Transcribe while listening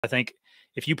I think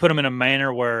if you put them in a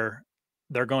manner where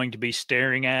they're going to be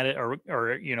staring at it, or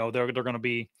they're going to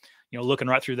be looking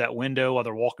right through that window while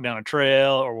they're walking down a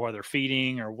trail or while they're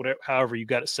feeding or whatever, however you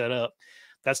got it set up,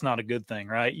 that's not a good thing,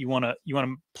 right? You want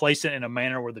to place it in a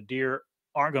manner where the deer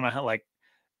aren't going to like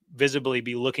visibly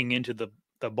be looking into the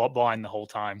blind the whole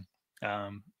time.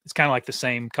 It's kind of like the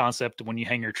same concept when you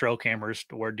hang your trail cameras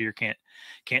to where deer can't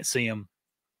see them.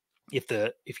 If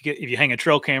you hang a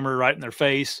trail camera right in their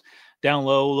face, down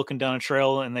low, looking down a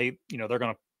trail, and they're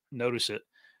going to notice it.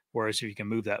 Whereas if you can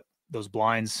move those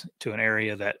blinds to an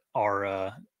area that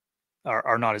are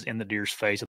not as in the deer's face,